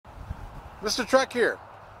MrTruck here.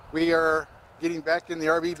 We are getting back in the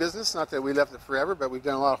RV business. Not that we left it forever, but we've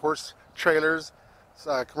done a lot of horse trailers,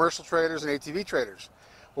 commercial trailers, and ATV trailers.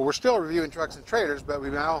 Well, we're still reviewing trucks and trailers, but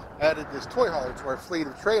we've now added this toy hauler to our fleet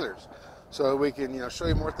of trailers, so we can show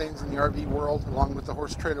you more things in the RV world, along with the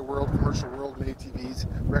horse trailer world, commercial world, and ATVs,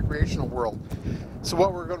 recreational world. So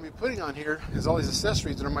what we're going to be putting on here is all these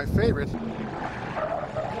accessories that are my favorite.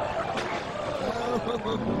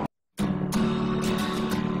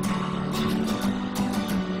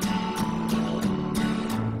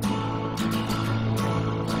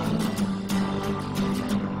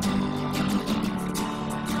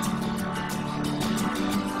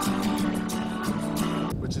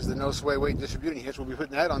 Which is the no sway weight distributing hitch. We'll be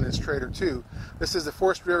putting that on this trailer too. This is the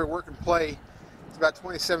forced rear work and play. It's about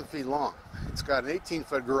 27 feet long. It's got an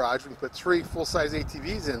 18-foot garage. We can put 3 full-size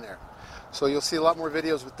ATVs in there. So you'll see a lot more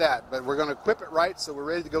videos with that. But we're going to equip it right so we're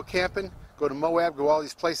ready to go camping, go to Moab, go all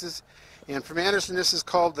these places. And from Anderson, this is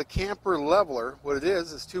called the camper leveler. What it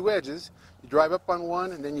is 2 edges. You drive up on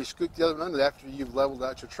one and then you scoot the other one under after you've leveled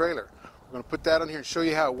out your trailer. We're going to put that on here and show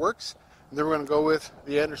you how it works. And then we're going to go with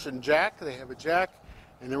the Anderson jack. They have a jack.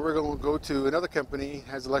 And then we're going to go to another company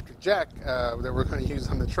that has electric jack that we're going to use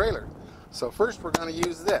on the trailer. So first we're going to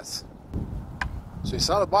use this. So you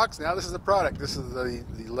saw the box. Now this is the product. This is the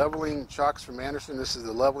leveling chocks from Anderson. This is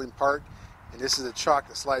the leveling part. And this is the chalk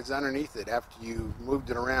that slides underneath it after you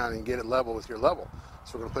moved it around and get it level with your level.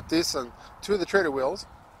 So we're going to put this on 2 of the trailer wheels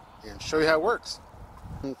and show you how it works.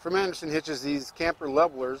 And from Anderson hitches, these camper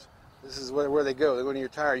levelers, this is where they go. They go into your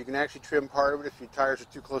tire. You can actually trim part of it if your tires are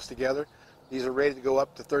too close together. These are rated to go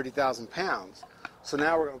up to 30,000 pounds. So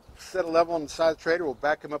now we're going to set a level on the side of the trailer. We'll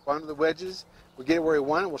back them up under the wedges. We'll get it where we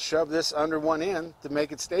want it. We'll shove this under one end to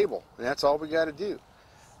make it stable. And that's all we got to do.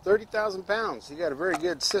 30,000 pounds. You got a very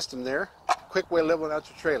good system there. Quick way of leveling out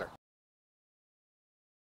your trailer.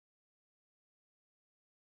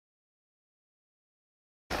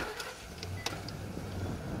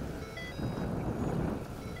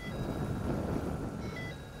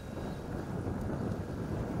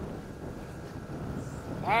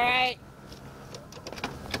 All right.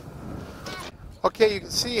 Okay, you can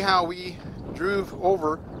see how we drove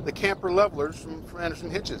over the camper levelers from Anderson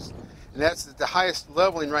hitches. And that's the highest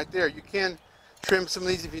leveling right there. You can trim some of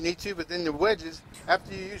these if you need to, but then the wedges,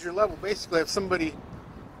 after you use your level, basically have somebody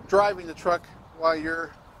driving the truck while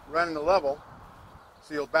you're running the level.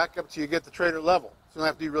 So you'll back up till you get the trailer level. So you don't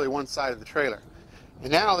have to do really one side of the trailer.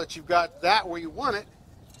 And now that you've got that where you want it,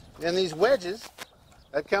 then these wedges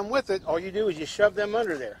that come with it, all you do is you shove them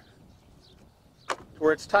under there to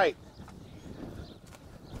where it's tight.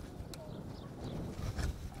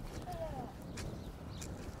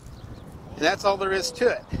 And that's all there is to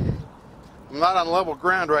it. I'm not on level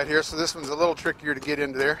ground right here, so this one's a little trickier to get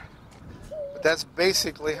into there. But that's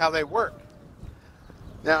basically how they work.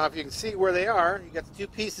 Now, if you can see where they are, you got the 2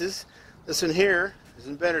 pieces. This one here is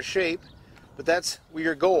in better shape, but that's where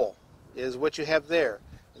your goal is, what you have there.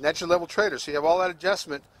 And that's your level trailer. So you have all that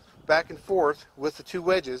adjustment back and forth with the 2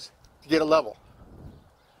 wedges to get a level.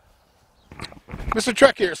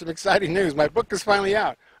 MrTruck here, some exciting news. My book is finally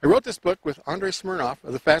out. I wrote this book with Andre Smirnoff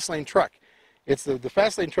of the Fast Lane Truck. It's the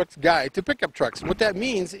Fast Lane Truck's guide to pickup trucks. And what that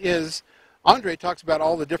means is Andre talks about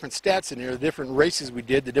all the different stats in here, the different races we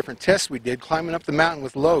did, the different tests we did, climbing up the mountain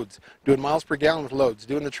with loads, doing miles per gallon with loads,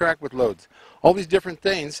 doing the track with loads, all these different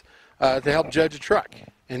things to help judge a truck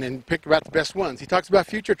and then pick about the best ones. He talks about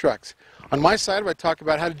future trucks. On my side, I talk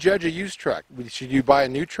about how to judge a used truck. Should you buy a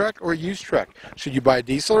new truck or a used truck? Should you buy a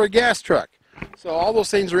diesel or a gas truck? So all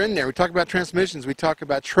those things are in there. We talk about transmissions. We talk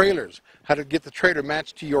about trailers, how to get the trailer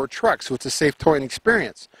matched to your truck so it's a safe towing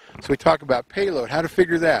experience. So we talk about payload, how to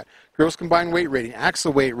figure that, gross combined weight rating,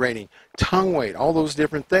 axle weight rating, tongue weight, all those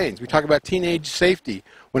different things. We talk about teenage safety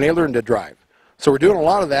when they learn to drive. So we're doing a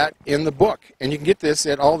lot of that in the book. And you can get this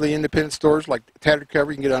at all the independent stores like Tattered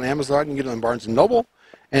Cover. You can get it on Amazon. You can get it on Barnes & Noble.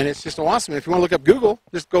 And it's just awesome. If you want to look up Google,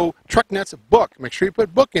 just go Truck Nuts book. Make sure you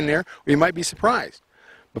put book in there or you might be surprised.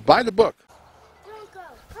 But buy the book.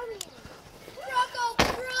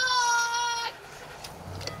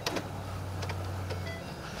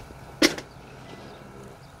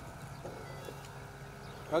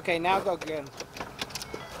 Okay, now go good.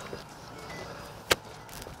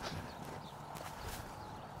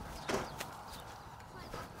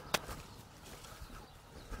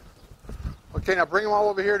 Okay, now bring them all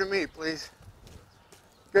over here to me, please.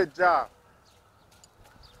 Good job.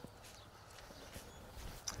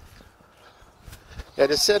 Yeah,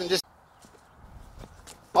 just sit and just...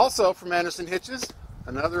 Also from Anderson Hitches,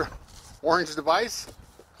 another orange device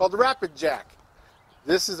called the Rapid Jack.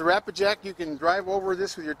 This is the Rapid Jack. You can drive over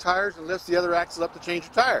this with your tires and lift the other axle up to change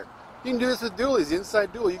your tire. You can do this with dualies, the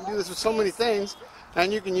inside dual. You can do this with so many things.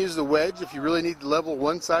 And you can use the wedge if you really need to level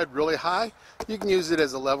one side really high. You can use it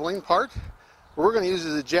as a leveling part. But we're going to use it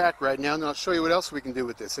as a jack right now, and I'll show you what else we can do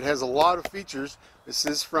with this. It has a lot of features. This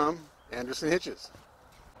is from Anderson Hitches.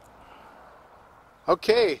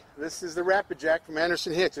 Okay, this is the rapid jack from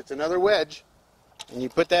Anderson Hitch. It's another wedge. And you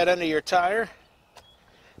put that under your tire.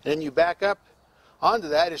 Then you back up onto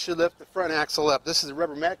that. It should lift the front axle up. This is the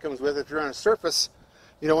rubber mat comes with it. If you're on a surface,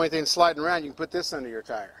 you don't want anything sliding around, you can put this under your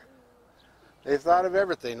tire. They've thought of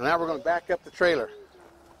everything. Now we're going to back up the trailer.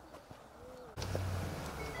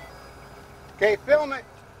 Okay, film it.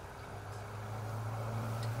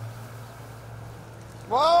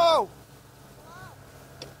 Whoa!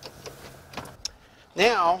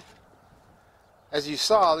 Now, as you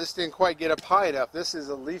saw, this didn't quite get up high enough. This is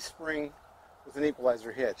a leaf spring with an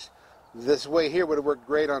equalizer hitch. This way here would have worked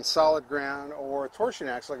great on solid ground or a torsion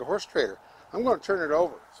axle like a horse trailer. I'm going to turn it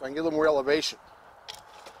over so I can get a little more elevation.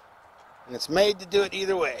 And it's made to do it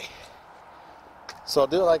either way. So I'll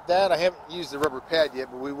do it like that. I haven't used the rubber pad yet,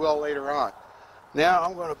 but we will later on. Now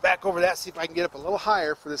I'm going to back over that, see if I can get up a little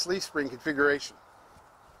higher for this leaf spring configuration.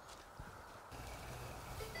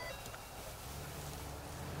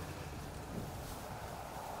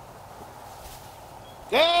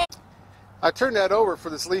 Yeah. I turned that over for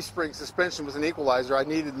this leaf spring suspension with an equalizer. I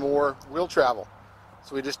needed more wheel travel.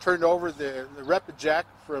 So we just turned over the rapid jack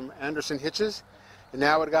from Anderson Hitches. And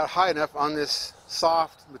now it got high enough on this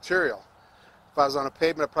soft material. If I was on a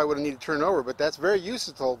pavement, I probably would have needed to turn over, but that's very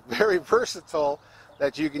useful, very versatile,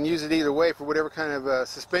 that you can use it either way for whatever kind of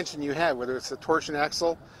suspension you have, whether it's a torsion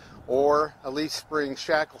axle or a leaf spring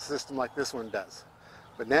shackle system like this one does.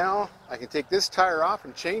 But now I can take this tire off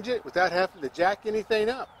and change it without having to jack anything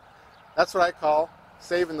up. That's what I call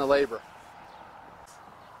saving the labor.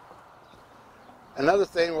 Another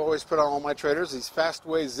thing we always put on all my trailers, these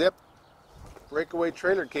Fastway zip breakaway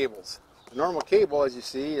trailer cables. The normal cable, as you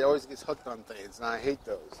see, it always gets hooked on things, and I hate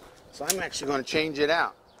those. So I'm actually going to change it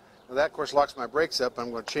out. Now that, of course, locks my brakes up.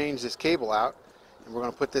 I'm going to change this cable out, and we're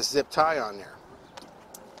going to put this zip tie on there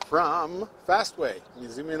from Fastway. Can you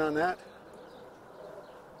zoom in on that?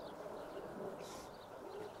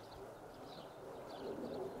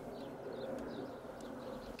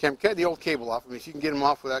 Okay, I'm cutting the old cable off. I mean, if you can get them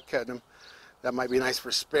off without cutting them, that might be nice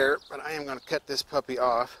for spare, but I am going to cut this puppy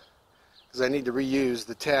off because I need to reuse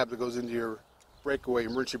the tab that goes into your breakaway,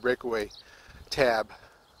 emergency breakaway tab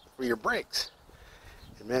for your brakes.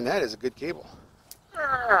 And man, that is a good cable.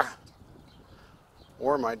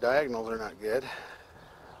 Or my diagonals are not good.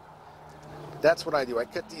 That's what I do. I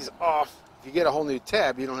cut these off. If you get a whole new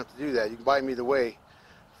tab, you don't have to do that. You can buy them either way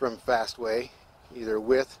from Fastway, either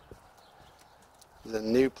with the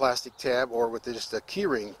new plastic tab or with just a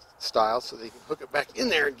keyring style so that you can hook it back in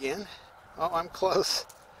there again. Oh, I'm close.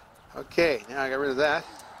 Okay, now I got rid of that.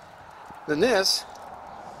 Then this,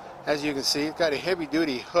 as you can see, it's got a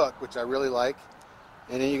heavy-duty hook, which I really like.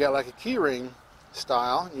 And then you got like a keyring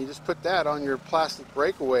style. And you just put that on your plastic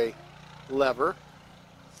breakaway lever.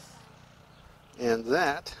 And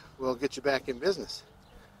that will get you back in business.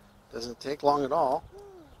 Doesn't take long at all.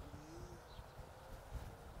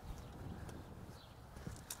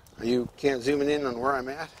 You can't zoom in on where I'm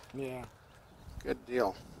at? Yeah. Good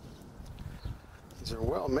deal. These are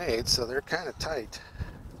well made, so they're kind of tight.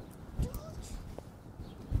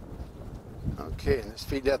 Okay, and just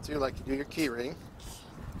feed that through like you do your key ring.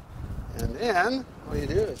 And then all you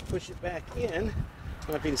do is push it back in. I don't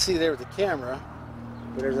know if you can see there with the camera,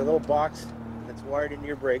 but there's a little box that's wired into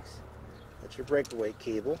your brakes. That's your breakaway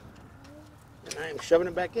cable. And I'm shoving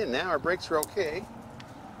it back in. Now our brakes are okay.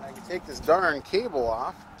 I can take this darn cable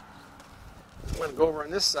off. I'm going to go over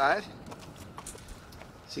on this side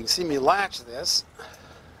so you can see me latch this.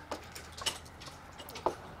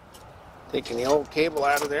 Taking the old cable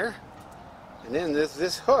out of there. And then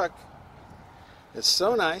this hook is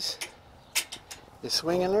so nice. You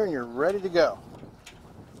swing in there and you're ready to go.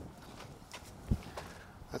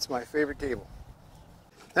 That's my favorite cable.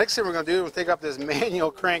 Next thing we're going to do is take off this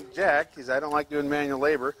manual crank jack, because I don't like doing manual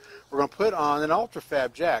labor. We're going to put on an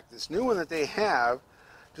Ultra-Fab jack. This new one that they have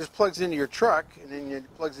just plugs into your truck, and then it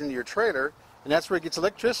plugs into your trailer, and that's where it gets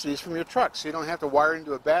electricity from your truck, so you don't have to wire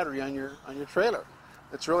into a battery on your trailer.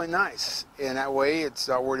 It's really nice, and that way it's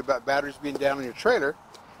not worried about batteries being down on your trailer,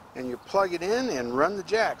 and you plug it in and run the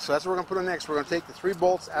jack. So that's what we're going to put on next. We're going to take the 3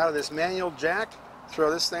 bolts out of this manual jack, throw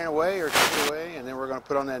this thing away or take it away, and then we're going to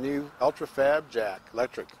put on that new Ultra-Fab jack,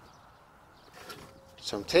 electric.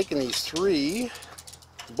 So I'm taking these 3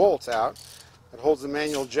 bolts out that holds the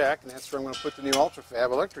manual jack, and that's where I'm going to put the new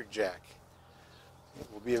Ultra-Fab electric jack. It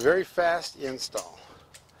will be a very fast install.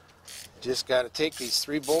 Just got to take these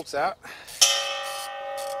 3 bolts out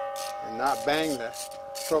and not bang the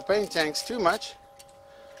propane tanks too much.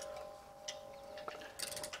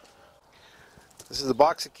 This is the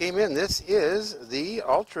box that came in. This is the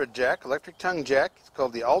Ultra jack, electric tongue jack. It's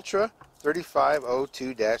called the Ultra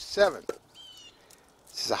 3502-7.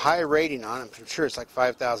 This is a high rating on it. I'm sure it's like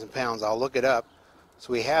 5,000 pounds. I'll look it up.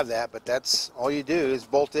 So we have that, but that's all you do is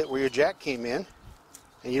bolt it where your jack came in,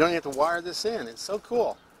 and you don't have to wire this in. It's so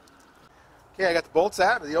cool. Okay, I got the bolts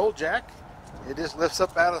out of the old jack. It just lifts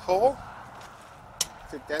up out of the hole.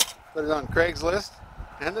 Take that, put it on Craigslist,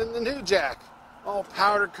 and then the new jack, all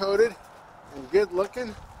powder coated and good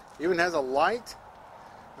looking. Even has a light.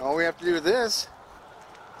 All we have to do with this,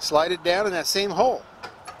 slide it down in that same hole.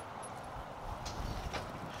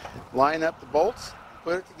 Line up the bolts,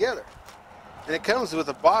 put it together. And it comes with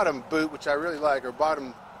a bottom boot, which I really like, or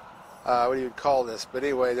bottom, what do you call this? But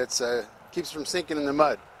anyway, that's keeps from sinking in the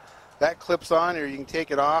mud. That clips on, or you can take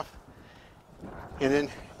it off and then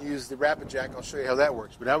use the rapid jack. I'll show you how that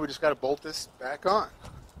works. But now we just got to bolt this back on.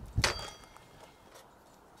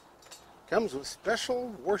 Comes with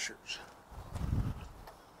special washers.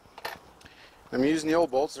 I'm using the old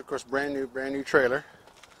bolts, of course, brand new trailer.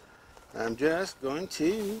 I'm just going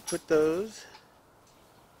to put those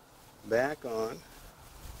back on.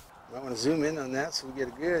 I want to zoom in on that so we get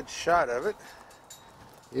a good shot of it.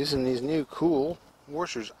 Using these new cool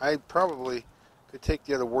washers. I probably could take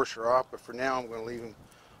the other washer off, but for now I'm going to leave them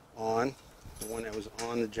on. The one that was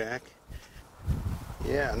on the jack.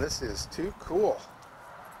 Yeah, and this is too cool.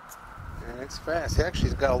 And it's fast.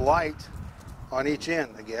 Actually, it's got a light on each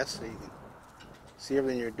end, I guess, so you can see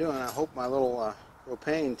everything you're doing. I hope my little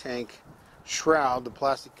propane tank shroud, the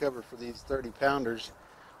plastic cover for these 30-pounders,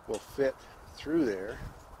 will fit through there.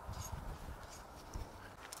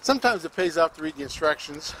 Sometimes it pays off to read the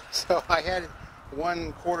instructions, so I had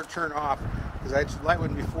 1/4 turn off because the light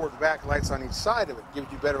wouldn't be forward and back. Lights on each side of it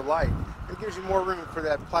gives you better light. It gives you more room for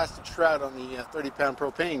that plastic shroud on the 30-pound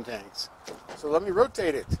propane tanks. So let me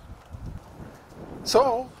rotate it.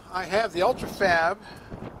 So I have the Ultra-Fab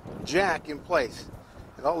jack in place.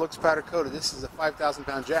 It all looks powder coated. This is a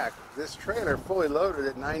 5,000-pound jack. This trailer, fully loaded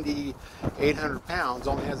at 9,800 pounds,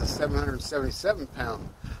 only has a 777-pound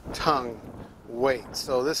tongue weight.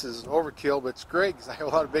 So this is overkill, but it's great because I have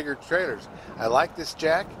a lot of bigger trailers. I like this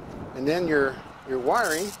jack. And then your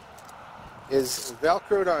wiring is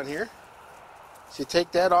Velcroed on here. So you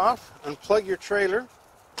take that off, unplug your trailer,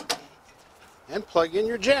 and plug in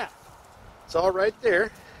your jack. It's all right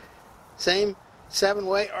there. Same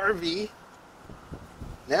 7-way RV.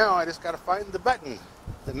 Now I just got to find the button,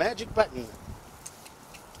 the magic button.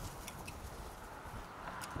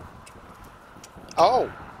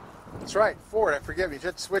 Oh, that's right, Ford, I forget me. You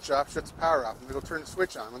shut the switch off, shut the power off, and it'll turn the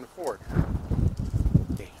switch on the Ford.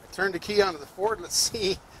 Okay, I turned the key onto the Ford. Let's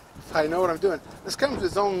see if I know what I'm doing. This comes with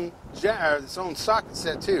its own socket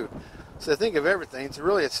set too. So think of everything. It's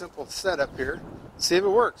really a simple setup here. Let's see if it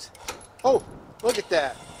works. Oh, look at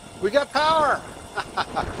that. We got power.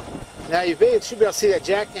 Now you should be able to see that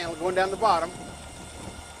jack handle going down the bottom.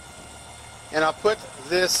 And I'll put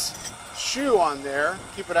this shoe on there,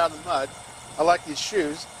 keep it out of the mud. I like these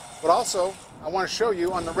shoes. But also, I want to show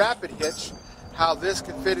you on the rapid hitch how this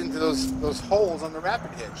can fit into those holes on the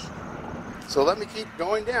rapid hitch. So let me keep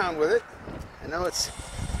going down with it. I know it's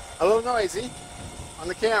a little noisy on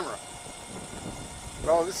the camera.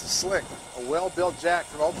 But oh, this is slick. A well-built jack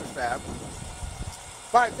from Ultra-Fab.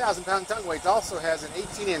 5,000-pound tongue weight also has an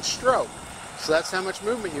 18-inch stroke. So that's how much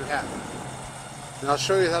movement you have. And I'll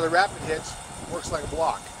show you how the rapid hitch works like a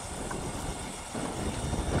block.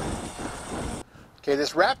 Okay,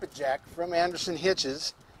 this rapid jack from Anderson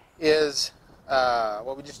Hitches is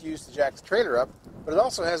what we just used to jack the trailer up, but it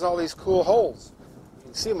also has all these cool holes. You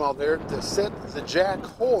can see them all there to set the jack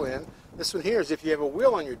hole in. This one here is if you have a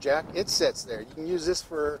wheel on your jack, it sits there. You can use this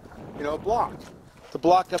for, a block, to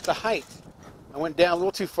block up the height. I went down a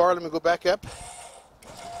little too far. Let me go back up.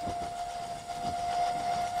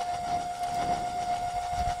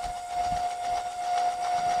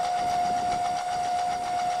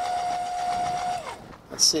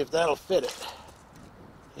 Let's see if that'll fit it.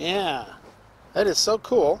 Yeah, that is so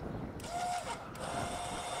cool.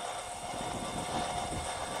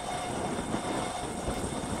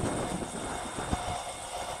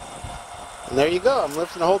 And there you go. I'm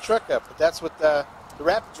lifting the whole truck up. But that's what the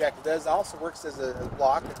rapid jack does. It also works as a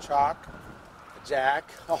block, a chock, a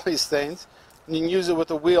jack, all these things. And you can use it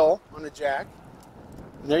with a wheel on the jack.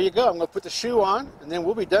 And there you go. I'm going to put the shoe on, and then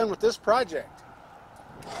we'll be done with this project.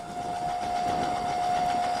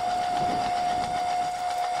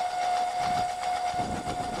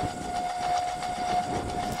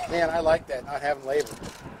 Man, I like that, not having labor.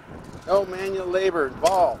 No manual labor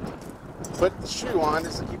involved. Put the shoe on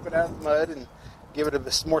just to keep it out of the mud and give it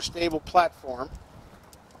a more stable platform.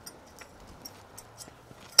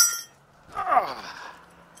 Ah.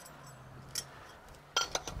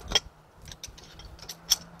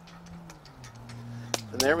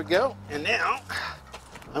 And there we go. And now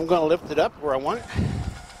I'm going to lift it up where I want it.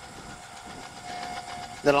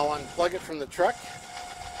 Then I'll unplug it from the truck.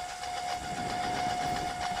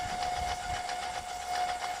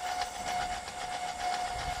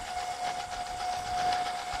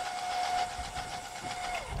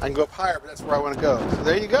 I can go up higher, but that's where I want to go. So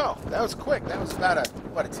there you go. That was quick. That was about a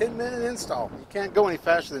 10-minute install. You can't go any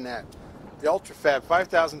faster than that. The Ultra-Fab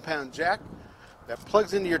 5,000-pound jack that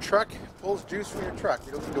plugs into your truck, pulls juice from your truck.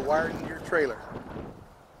 You don't need to wire it into your trailer.